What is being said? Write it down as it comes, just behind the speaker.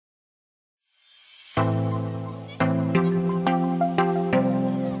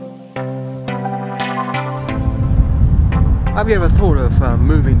Have you ever thought of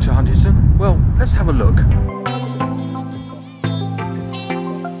moving to Huntingdon? Well, let's have a look.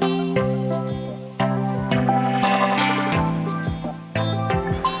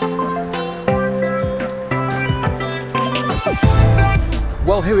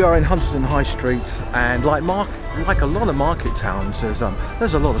 Well, here we are in Huntingdon High Street, and like a lot of market towns, there's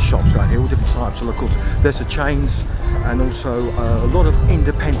a lot of shops around here, all different types. So of course, there's the chains and also a lot of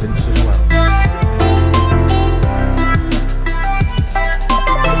independents as well.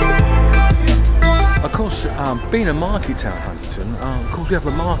 Of course, being a market town, Huntingdon, of course we have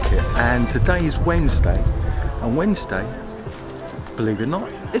a market, and today is Wednesday, and Wednesday, believe it or not,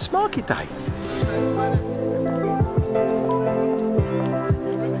 it's market day.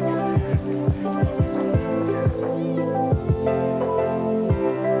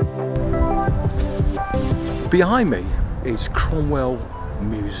 Behind me is Cromwell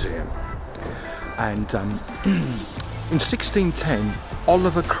Museum, and in 1610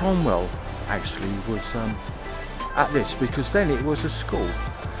 Oliver Cromwell actually was at this, because then it was a school.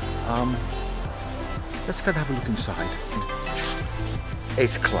 Let's go and have a look inside.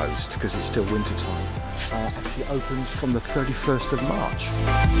 It's closed because it's still winter time. Actually opens from the 31st of March.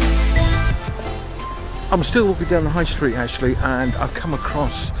 I'm still walking down the high street actually, and I've come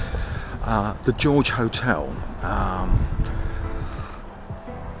across the George Hotel.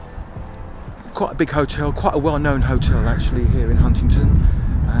 Quite a big hotel, quite a well-known hotel actually here in Huntingdon,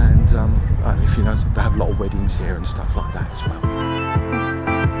 and if you know, they have a lot of weddings here and stuff like that as well.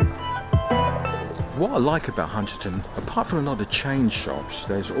 What I like about Huntingdon, apart from a lot of chain shops,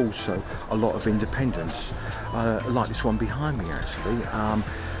 there's also a lot of independents, like this one behind me actually.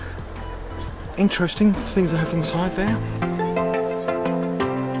 Interesting things they have inside there.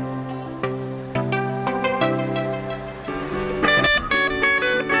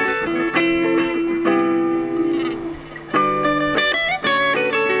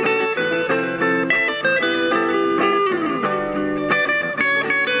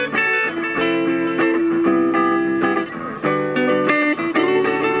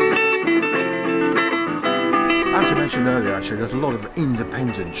 Earlier actually, there's a lot of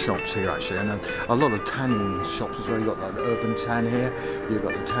independent shops here actually, and a lot of tanning shops as well. You've got like the Urban Tan here, you've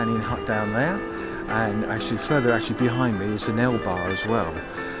got the tanning hut down there, and actually further actually behind me is the nail bar as well.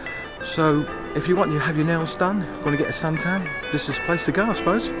 So if you want to have your nails done, want to get a suntan, this is the place to go, I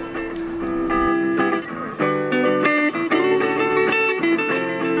suppose.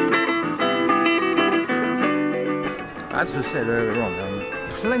 As I said earlier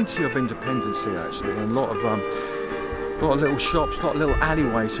on, plenty of independents here actually, and a lot of little shops, a lot of little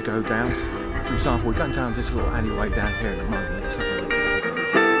alleyways to go down. For example, we're going down this little alleyway down here at the moment. Let's have a look.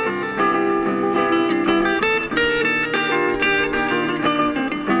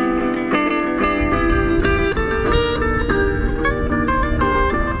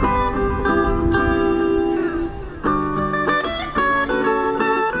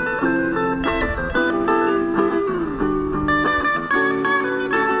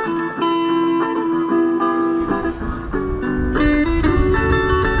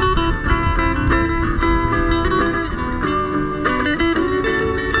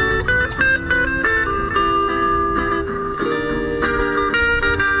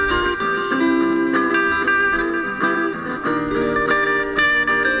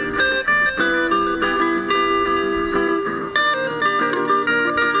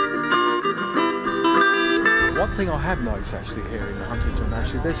 One thing I have noticed actually here in Huntingdon,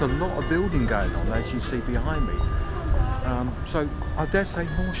 actually there's a lot of building going on, as you see behind me. So I dare say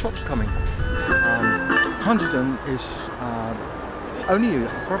more shops coming. Huntingdon is only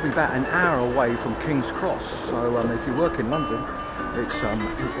probably about an hour away from King's Cross, so if you work in London, it's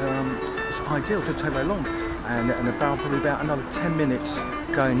ideal to take very long, and probably about another 10 minutes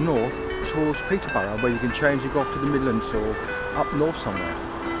going north towards Peterborough, where you can change and go off to the Midlands or up north somewhere.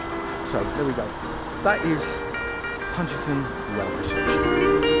 So there we go. That is Huntingdon Railway Station.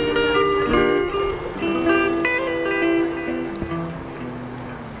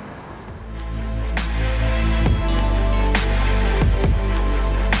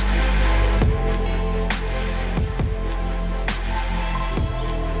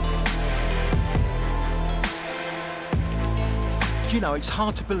 You know, it's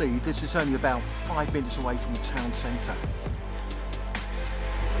hard to believe this is only about 5 minutes away from the town centre.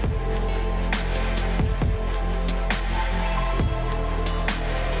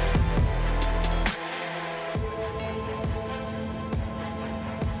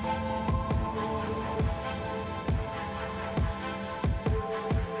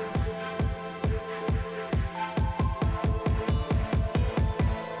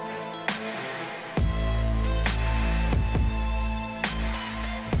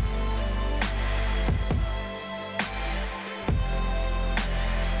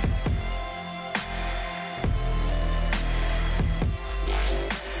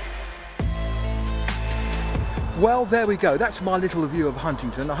 Well, there we go. That's my little review of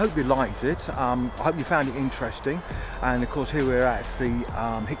Huntingdon. I hope you liked it. I hope you found it interesting. And of course, here we're at the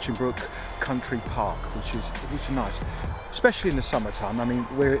Hinchinbrook Country Park, which is nice, especially in the summertime. I mean,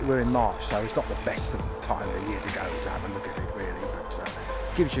 we're in March, so it's not the best of time of the year to go to have a look at it, really. But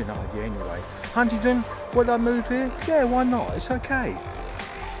gives you an idea anyway. Huntingdon, would I move here? Yeah, why not? It's okay.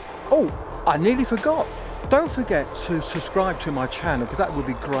 Oh, I nearly forgot. Don't forget to subscribe to my channel, because that would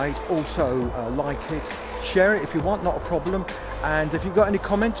be great. Also, like it, share it if you want, not a problem. And if you've got any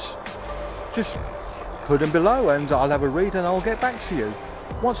comments, just put them below and I'll have a read and I'll get back to you.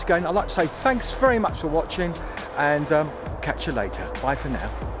 Once again, I'd like to say thanks very much for watching, and catch you later. Bye for now.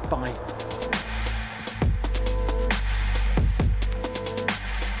 Bye.